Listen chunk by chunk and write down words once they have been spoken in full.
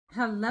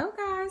Hello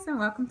guys, and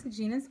welcome to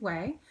Gina's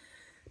Way.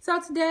 So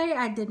today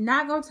I did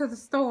not go to the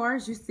store.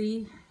 As you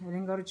see, I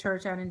didn't go to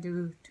church. I didn't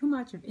do too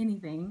much of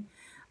anything.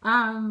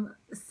 I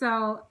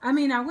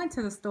went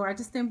to the store. I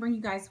just didn't bring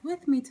you guys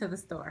with me to the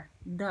store.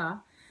 Duh.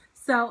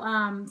 So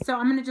I'm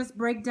gonna just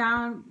break it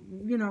down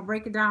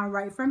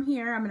right from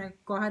here. I'm gonna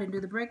go ahead and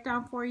do the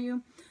breakdown for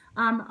you.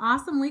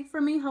 Awesome week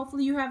for me.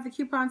 Hopefully you have the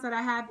coupons that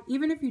I have.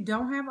 Even if you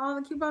don't have all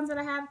the coupons that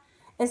I have,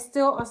 it's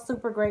still a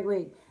super great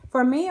week.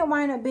 For me, it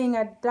wound up being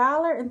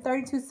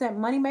 $1.32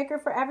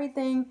 Moneymaker for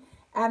everything,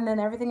 and then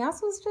everything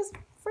else was just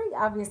free,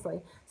 obviously.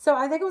 So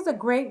I think it was a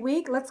great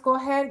week. Let's go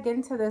ahead and get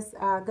into this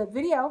good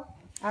video.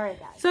 All right,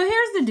 guys. So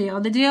here's the deal.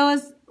 The deal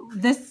is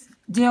this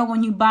deal: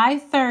 when you buy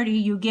 30,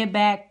 you get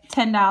back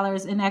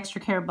 $10 in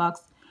extra care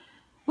bucks,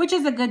 which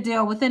is a good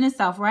deal within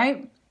itself,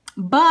 right?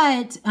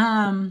 But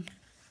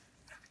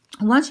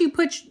once you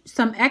put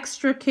some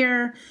extra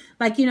care,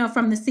 like,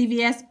 from the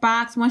CVS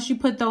box, once you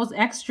put those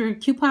extra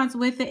coupons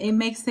with it, it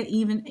makes it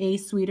even a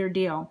sweeter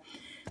deal.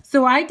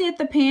 So I did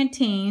the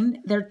Pantene.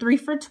 They're 3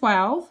 for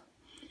 $12.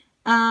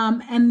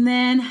 And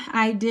then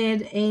I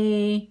did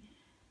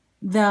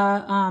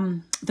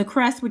the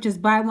Crest, which is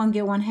buy one,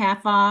 get one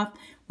half off.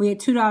 We had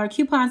 $2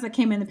 coupons that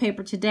came in the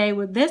paper today.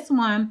 With this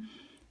one,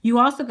 you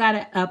also got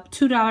a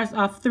 $2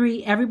 off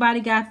 3.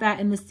 Everybody got that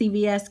in the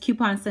CVS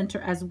coupon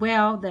center as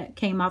well. That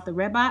came out the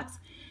red box.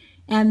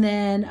 And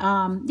then,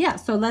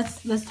 so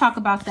let's talk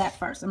about that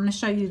first. I'm going to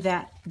show you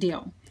that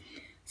deal.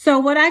 So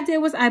what I did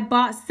was I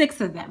bought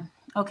 6 of them.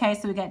 Okay,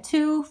 so we got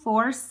 2,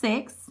 4,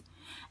 6.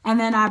 And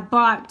then I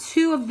bought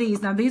 2 of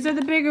these. Now, these are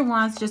the bigger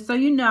ones, just so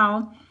you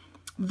know.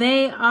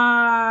 They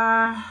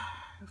are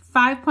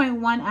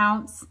 5.1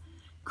 ounce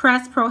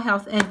Crest Pro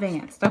Health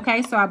Advanced.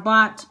 Okay, so I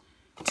bought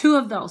 2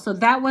 of those. So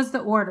that was the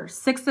order.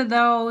 6 of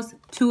those,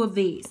 2 of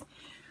these.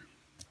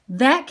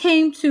 That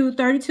came to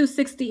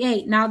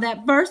 $32.68. Now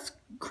that first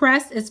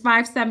Crest is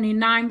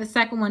 $5.79. The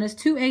second one is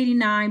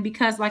 $2.89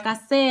 because, like I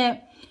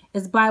said,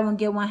 it's buy one,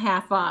 get one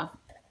half off.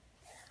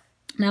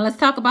 Now let's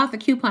talk about the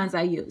coupons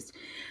I used.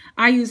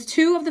 I used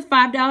 2 of the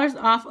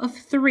 $5 off of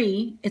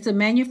 3. It's a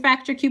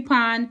manufacturer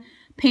coupon,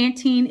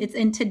 Pantene. It's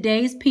in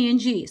today's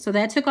P&G. So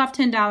that took off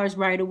 $10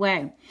 right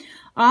away.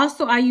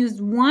 Also, I used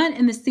 1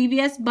 in the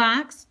CVS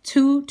box,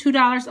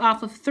 $2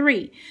 off of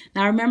 3.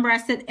 Now, remember I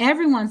said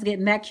everyone's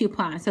getting that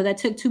coupon, so that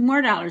took $2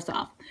 more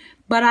off.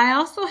 But I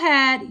also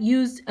had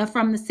used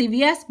from the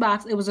CVS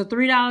box, it was a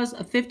 $3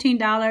 of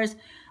 $15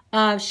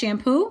 of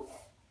shampoo.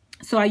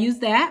 So I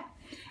used that.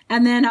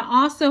 And then I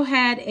also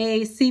had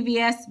a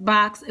CVS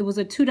box. It was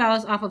a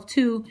 $2 off of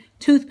 2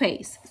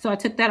 toothpaste. So I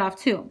took that off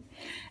too.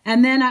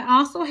 And then I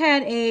also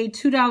had a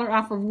 $2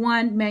 off of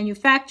 1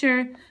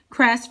 manufacturer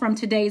Crest from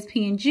today's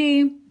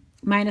P&G,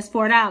 minus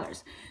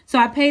 $4. So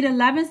I paid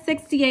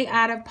 $11.68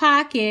 out of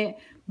pocket,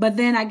 but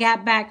then I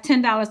got back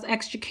 $10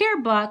 extra care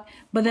buck.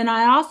 But then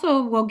I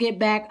also will get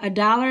back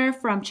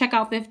 $1 from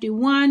checkout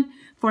 51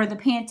 for the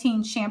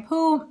Pantene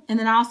shampoo. And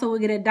then also we'll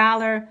get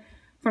 $1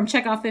 from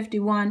checkout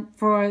 51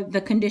 for the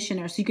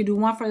conditioner. So you could do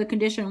 1 for the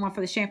conditioner and 1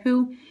 for the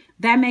shampoo.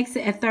 That makes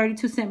it a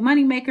 32-cent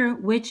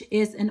moneymaker, which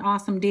is an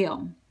awesome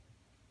deal.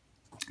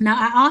 Now,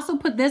 I also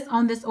put this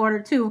on this order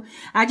too.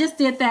 I just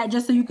did that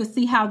just so you could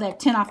see how that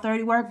 10 off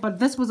 30 worked, but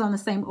this was on the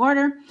same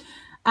order.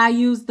 I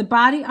used the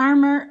body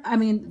armor.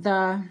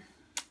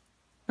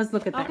 Let's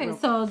look at that. Okay,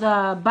 so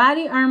the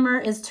body armor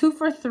is 2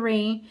 for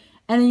 $3,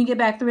 and then you get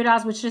back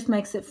 $3, which just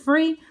makes it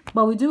free.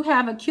 But we do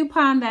have a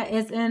coupon that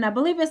is in, I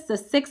believe it's the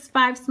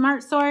 6.5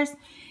 Smart Source.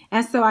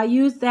 And so I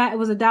used that. It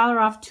was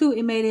 $1 off too.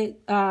 It made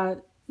it,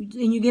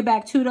 and you get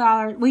back $2.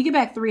 Well, you get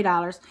back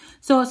 $3.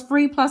 So it's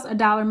free plus $1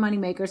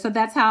 moneymaker. So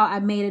that's how I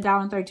made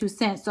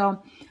 $1.32.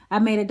 So I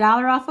made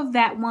 $1 off of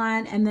that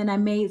one, and then I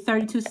made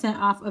 32 cents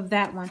off of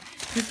that one.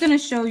 Just gonna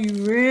show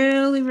you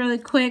really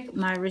quick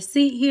my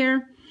receipt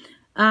here.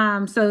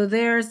 So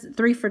there's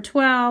 3 for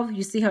 $12.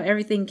 You see how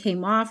everything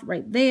came off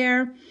right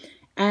there.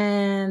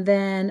 And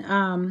then,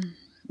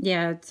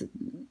 yeah, it's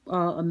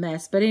all a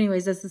mess. But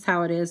anyways, this is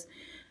how it is.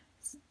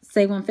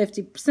 Save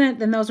 150%.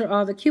 Then those are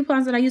all the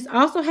coupons that I used.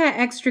 I also had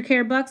extra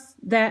care bucks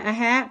that I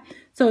had.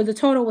 So the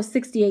total was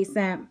 68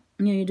 cents.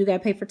 You do got to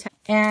pay for tax.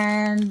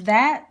 And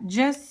that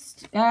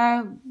just,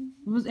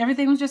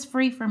 everything was just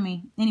free for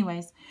me.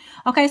 Anyways.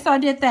 Okay, so I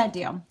did that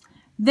deal.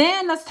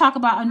 Then let's talk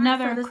about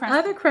another. So this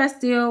other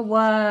Crest deal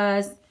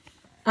was,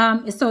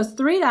 so it's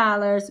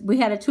 $3. We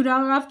had a $2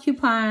 off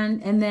coupon,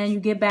 and then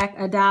you get back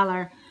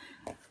 $1.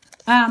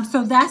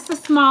 So that's the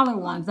smaller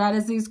ones. That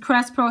is these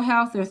Crest Pro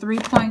Health. They're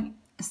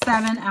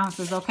 3.7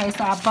 ounces. Okay,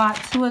 so I bought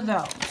 2 of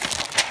those.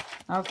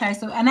 Okay,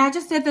 so, and I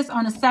just did this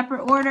on a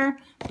separate order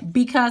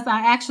because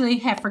I actually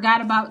had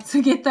forgot about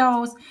to get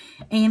those,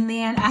 and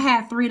then I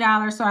had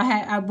 $3, so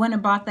I went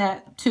and bought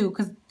that too,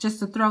 because just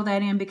to throw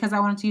that in because I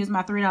wanted to use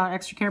my $3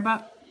 extra care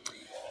buck.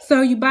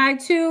 So you buy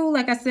 2,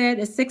 like I said,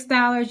 it's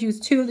 $6. Use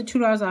 2 of the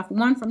 $2 off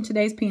 1 from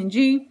today's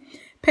P&G.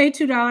 Pay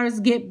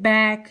 $2, get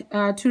back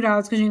 $2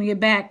 because you're gonna get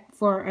back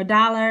for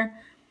 $1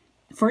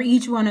 for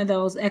each one of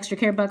those extra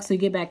care bucks, so you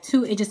get back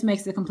 2. It just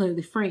makes it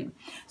completely free.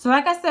 So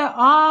like I said,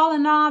 all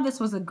in all, this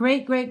was a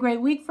great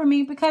week for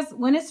me, because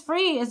when it's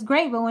free, it's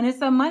great. But when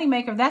it's a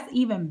moneymaker, that's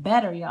even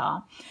better,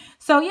 y'all.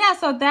 So yeah,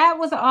 so that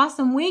was an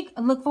awesome week.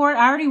 I look forward.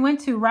 I already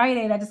went to Rite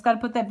Aid. I just got to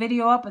put that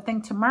video up, I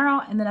think,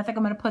 tomorrow. And then I think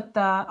I'm going to put the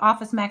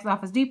Office Max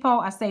Office Depot.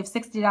 I saved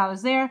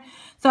 $60 there.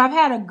 So I've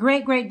had a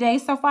great day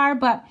so far.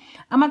 But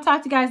I'm going to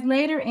talk to you guys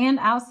later, and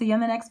I'll see you in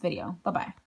the next video. Bye-bye.